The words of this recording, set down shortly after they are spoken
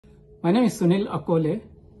My name is SUNIL AKOLE.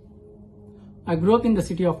 I grew up in the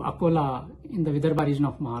city of AKOLE in the Vidarbha region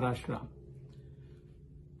of Maharashtra.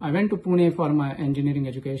 I went to Pune for my engineering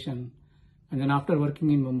education, and then after working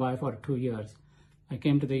in Mumbai for 2 years, I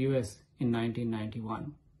came to the US in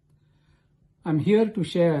 1991. I'm here to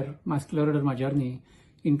share my Scleroderma journey,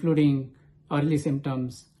 including early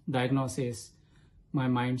symptoms, diagnosis, my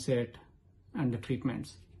mindset, and the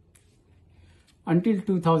treatments. Until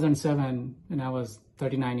 2007, when I was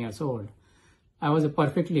 39 years old, I was a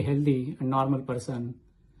perfectly healthy and normal person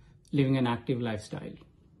living an active lifestyle.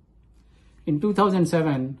 In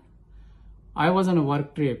 2007, I was on a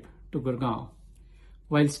work trip to Gurgaon.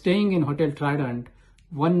 While staying in Hotel Trident,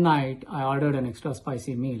 one night I ordered an extra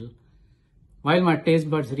spicy meal. While my taste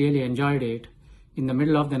buds really enjoyed it, in the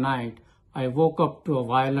middle of the night, I woke up to a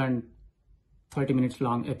violent 30 minutes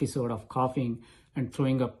long episode of coughing and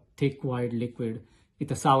throwing up thick white liquid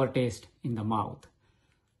with a sour taste in the mouth.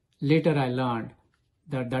 Later I learned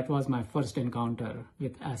that that was my first encounter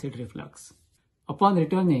with acid reflux. Upon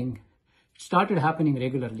returning, it started happening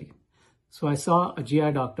regularly. So I saw a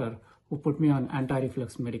GI doctor who put me on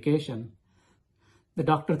anti-reflux medication. The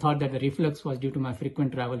doctor thought that the reflux was due to my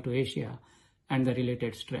frequent travel to Asia and the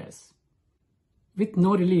related stress. With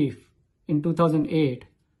no relief, in 2008,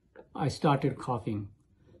 I started coughing.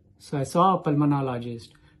 So I saw a pulmonologist,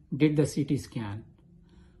 did the CT scan.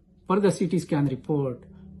 Per the CT scan report,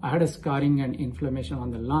 I had a scarring and inflammation on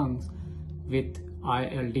the lungs with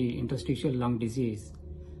ILD, interstitial lung disease,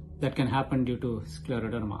 that can happen due to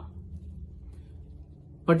scleroderma.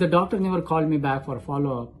 But the doctor never called me back for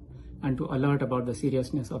follow-up and to alert about the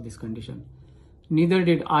seriousness of this condition. Neither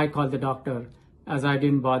did I call the doctor, as I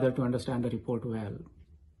didn't bother to understand the report well.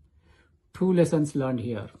 2 lessons learned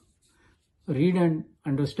here. Read and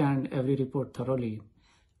understand every report thoroughly.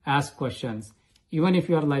 Ask questions. Even if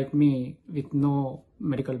you are like me with no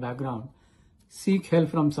medical background, seek help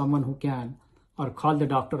from someone who can, or call the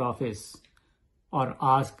doctor office or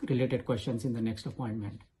ask related questions in the next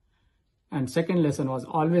appointment. And second lesson was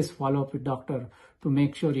always follow up with doctor to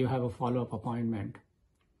make sure you have a follow-up appointment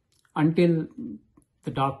until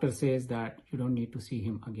the doctor says that you don't need to see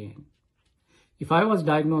him again. If I was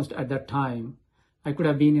diagnosed at that time, I could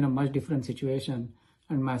have been in a much different situation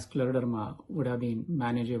and my scleroderma would have been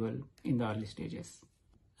manageable in the early stages.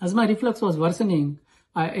 As my reflux was worsening,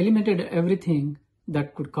 I eliminated everything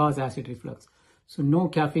that could cause acid reflux. So no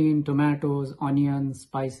caffeine, tomatoes, onions,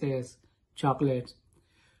 spices, chocolates.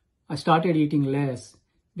 I started eating less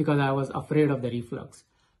because I was afraid of the reflux.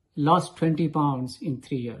 Lost 20 pounds in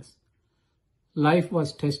 3 years. Life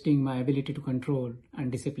was testing my ability to control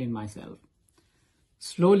and discipline myself.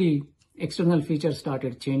 Slowly, external features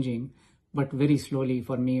started changing, but very slowly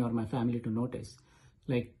for me or my family to notice.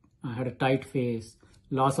 Like I had a tight face,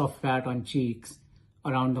 loss of fat on cheeks,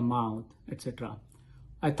 around the mouth, etc.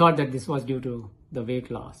 I thought that this was due to the weight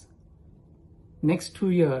loss. Next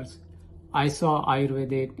 2 years, I saw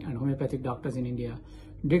Ayurvedic and homeopathic doctors in India,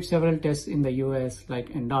 did several tests in the US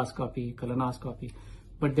like endoscopy, colonoscopy,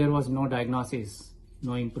 but there was no diagnosis,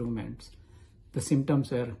 no improvements. The symptoms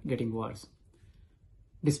were getting worse.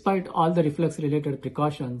 Despite all the reflux-related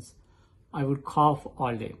precautions, I would cough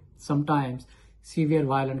all day. Sometimes severe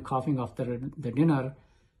violent coughing after the dinner,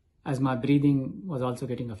 as my breathing was also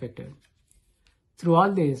getting affected. Through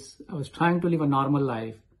all this, I was trying to live a normal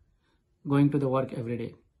life, going to the work every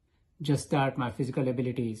day. Just that my physical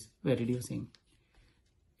abilities were reducing.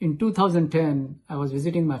 In 2010, I was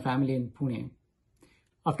visiting my family in Pune.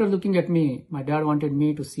 After looking at me, my dad wanted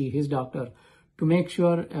me to see his doctor to make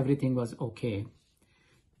sure everything was okay.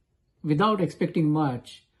 Without expecting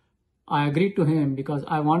much, I agreed to him because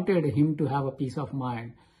I wanted him to have a peace of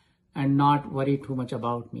mind and not worry too much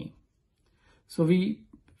about me. So we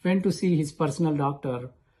went to see his personal doctor,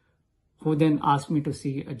 who then asked me to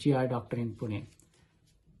see a GI doctor in Pune.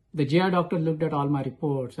 The GI doctor looked at all my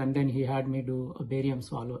reports and then he had me do a barium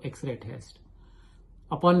swallow X-ray test.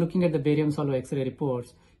 Upon looking at the barium swallow X-ray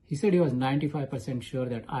reports, he said he was 95% sure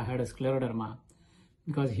that I had a scleroderma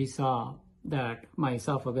because he saw that my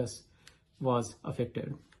esophagus was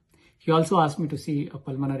affected. He also asked me to see a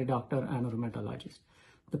pulmonary doctor and a rheumatologist.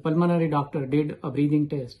 The pulmonary doctor did a breathing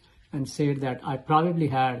test and said that I probably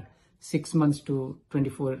had 6 months to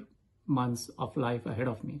 24 months of life ahead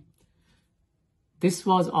of me. This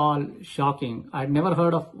was all shocking. I had never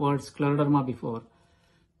heard of word scleroderma before,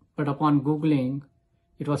 but upon Googling,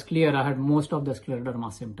 it was clear I had most of the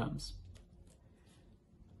scleroderma symptoms.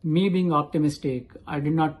 Me being optimistic, I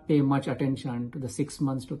did not pay much attention to the 6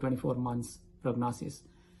 months to 24 months prognosis.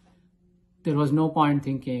 There was no point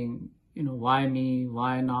thinking, why me,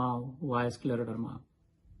 why now, why scleroderma?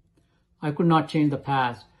 I could not change the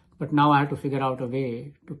past, but now I had to figure out a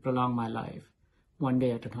way to prolong my life, one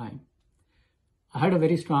day at a time. I had a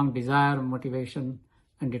very strong desire, motivation,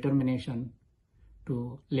 and determination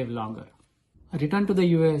to live longer. I returned to the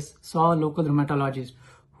US, saw a local rheumatologist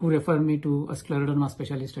who referred me to a scleroderma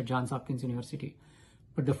specialist at Johns Hopkins University.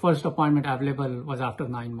 But the first appointment available was after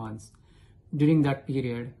 9 months. During that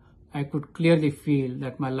period, I could clearly feel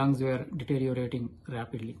that my lungs were deteriorating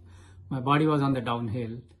rapidly. My body was on the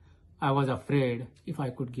downhill. I was afraid if I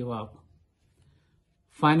could give up.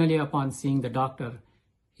 Finally, upon seeing the doctor,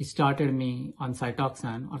 he started me on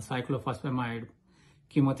Cytoxan or cyclophosphamide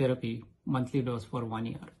chemotherapy, monthly dose for 1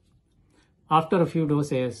 year. After a few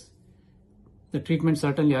doses, the treatment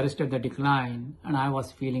certainly arrested the decline and I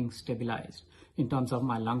was feeling stabilized in terms of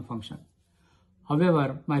my lung function.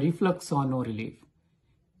 However, my reflux saw no relief.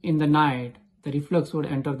 In the night, the reflux would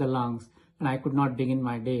enter the lungs and I could not begin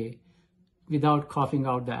my day without coughing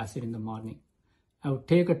out the acid in the morning. I would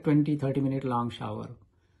take a 20-30 minute long shower,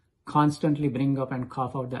 constantly bring up and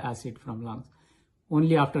cough out the acid from lungs.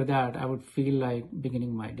 Only after that, I would feel like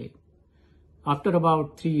beginning my day. After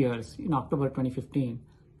about 3 years, in October 2015,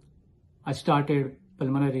 I started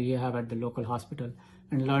pulmonary rehab at the local hospital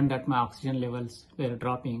and learned that my oxygen levels were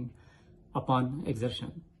dropping upon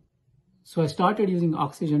exertion. So I started using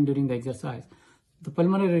oxygen during the exercise. The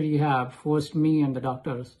pulmonary rehab forced me and the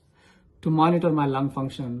doctors to monitor my lung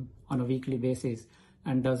function on a weekly basis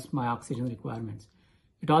and thus my oxygen requirements.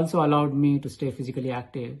 It also allowed me to stay physically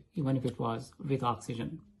active even if it was with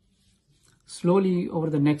oxygen. Slowly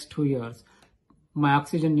over the next 2 years, my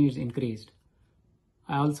oxygen needs increased.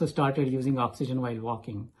 I also started using oxygen while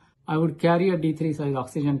walking. I would carry a D3 size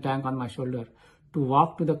oxygen tank on my shoulder to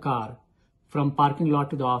walk to the car, from parking lot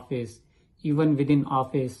to the office, even within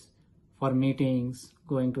office for meetings,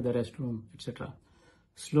 going to the restroom, etc.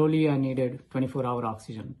 Slowly I needed 24-hour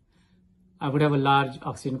oxygen. I would have a large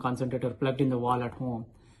oxygen concentrator plugged in the wall at home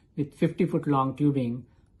with 50-foot long tubing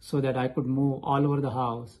so that I could move all over the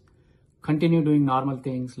house, continue doing normal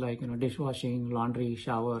things like dishwashing, laundry,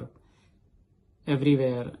 shower,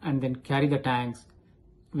 everywhere, and then carry the tanks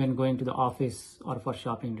when going to the office or for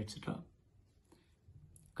shopping, etc.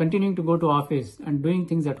 Continuing to go to office and doing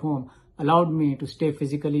things at home allowed me to stay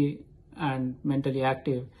physically and mentally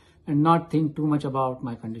active and not think too much about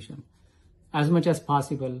my condition. As much as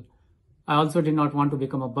possible, I also did not want to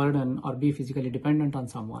become a burden or be physically dependent on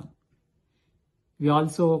someone. We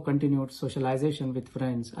also continued socialization with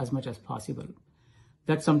friends as much as possible.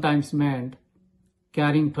 That sometimes meant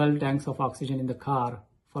carrying 12 tanks of oxygen in the car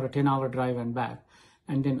for a 10-hour drive and back,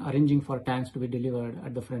 and then arranging for tanks to be delivered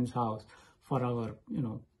at the friend's house for our,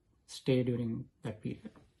 stay during that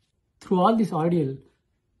period. Through all this ordeal,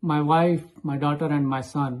 my wife, my daughter, and my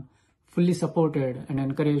son fully supported and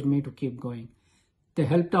encouraged me to keep going. They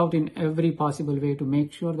helped out in every possible way to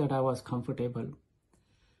make sure that I was comfortable.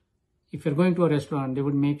 If you're going to a restaurant, they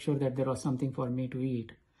would make sure that there was something for me to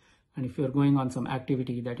eat. And if you're going on some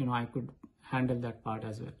activity that, I could handle that part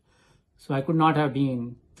as well. So I could not have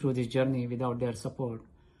been through this journey without their support.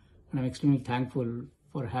 And I'm extremely thankful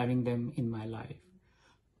for having them in my life.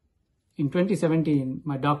 In 2017,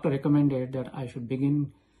 my doctor recommended that I should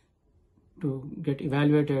begin to get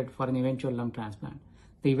evaluated for an eventual lung transplant.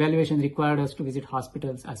 The evaluation required us to visit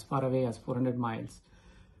hospitals as far away as 400 miles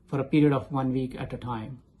for a period of 1 week at a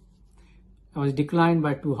time. I was declined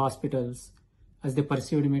by 2 hospitals as they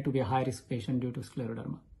perceived me to be a high-risk patient due to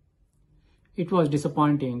scleroderma. It was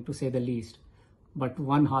disappointing to say the least, but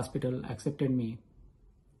one hospital accepted me.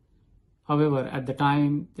 However, at the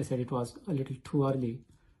time, they said it was a little too early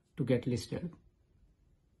to get listed.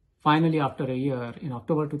 Finally, after a year, in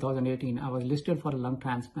October 2018, I was listed for a lung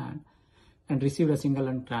transplant and received a single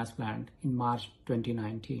lung transplant in March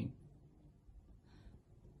 2019.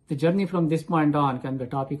 The journey from this point on can be a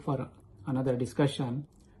topic for another discussion.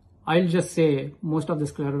 I'll just say most of the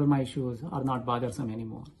scleroderma issues are not bothersome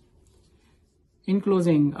anymore. In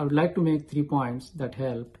closing, I would like to make 3 points that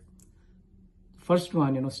helped. First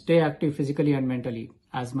one, stay active physically and mentally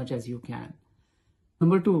as much as you can.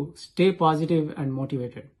 Number 2, stay positive and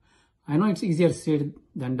motivated. I know it's easier said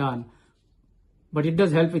than done, but it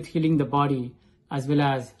does help with healing the body as well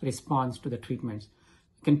as response to the treatments.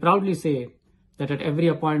 I can proudly say that at every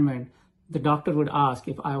appointment, the doctor would ask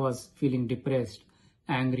if I was feeling depressed,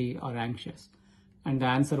 angry, or anxious, and the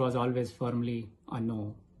answer was always firmly a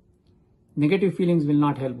no. Negative feelings will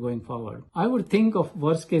not help going forward. I would think of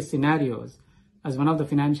worst case scenarios as one of the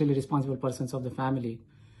financially responsible persons of the family,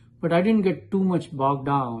 but I didn't get too much bogged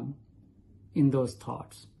down in those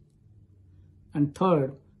thoughts. And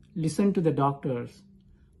third, listen to the doctors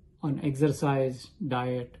on exercise,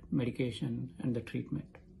 diet, medication, and the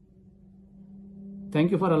treatment.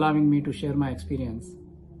 Thank you for allowing me to share my experience,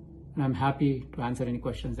 and I'm happy to answer any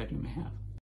questions that you may have.